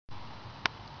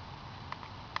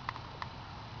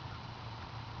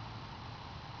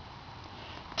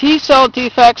T-cell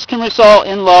defects can result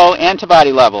in low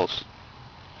antibody levels.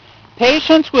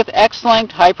 Patients with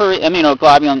X-linked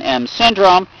hyperimmunoglobulin M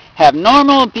syndrome have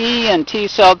normal B and T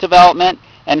cell development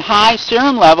and high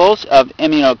serum levels of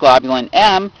immunoglobulin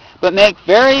M, but make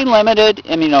very limited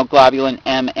immunoglobulin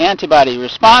M antibody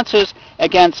responses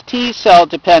against T cell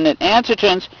dependent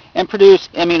antigens and produce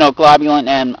immunoglobulin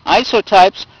M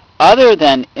isotypes other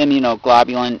than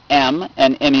immunoglobulin M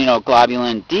and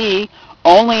immunoglobulin D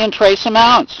only in trace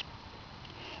amounts.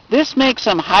 This makes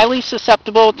them highly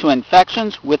susceptible to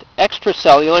infections with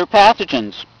extracellular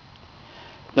pathogens.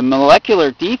 The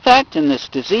molecular defect in this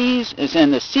disease is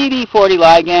in the CD40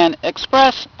 ligand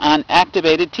expressed on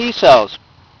activated T cells,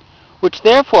 which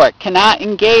therefore cannot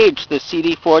engage the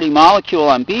CD40 molecule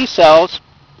on B cells.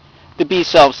 The B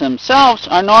cells themselves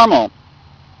are normal.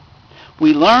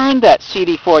 We learned that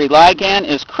CD40 ligand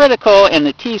is critical in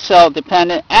the T cell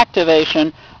dependent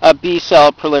activation of B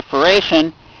cell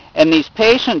proliferation, and these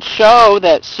patients show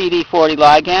that CD40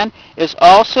 ligand is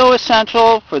also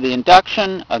essential for the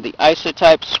induction of the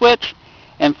isotype switch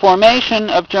and formation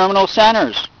of germinal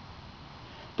centers.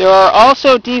 There are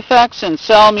also defects in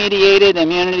cell-mediated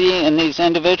immunity in these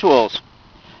individuals.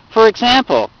 For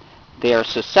example, they are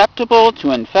susceptible to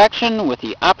infection with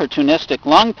the opportunistic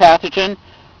lung pathogen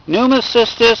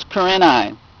Pneumocystis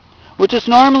carinii, which is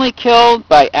normally killed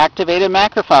by activated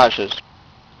macrophages.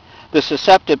 The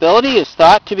susceptibility is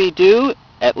thought to be due,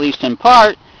 at least in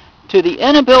part, to the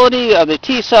inability of the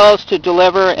T cells to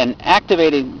deliver an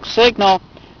activating signal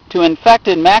to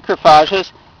infected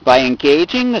macrophages by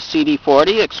engaging the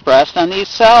CD40 expressed on these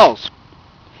cells.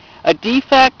 A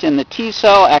defect in the T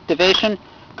cell activation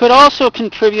could also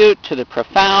contribute to the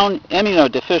profound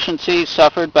immunodeficiency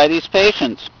suffered by these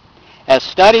patients, as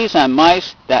studies on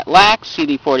mice that lack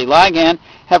CD40 ligand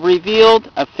have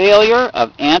revealed a failure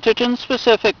of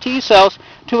antigen-specific T cells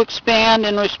to expand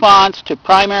in response to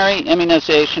primary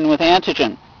immunization with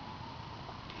antigen.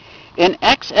 In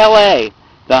XLA,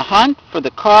 the hunt for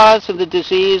the cause of the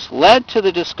disease led to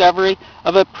the discovery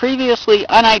of a previously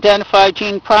unidentified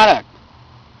gene product.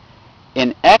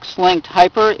 In X-linked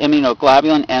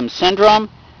hyperimmunoglobulin M syndrome,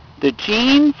 the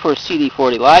gene for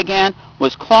CD40 ligand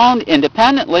was cloned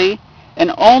independently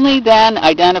and only then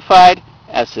identified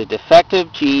as the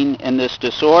defective gene in this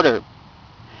disorder.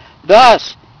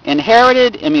 Thus,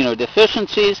 inherited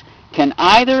immunodeficiencies can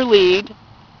either lead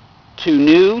to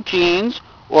new genes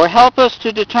or help us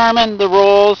to determine the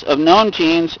roles of known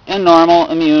genes in normal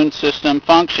immune system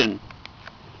function.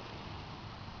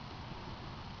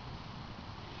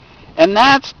 And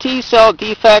that's T cell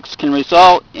defects can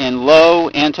result in low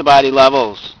antibody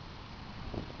levels.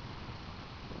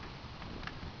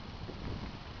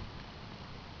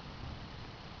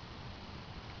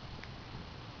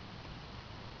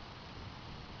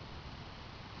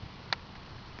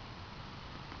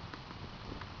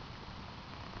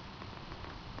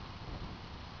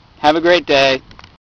 Have a great day.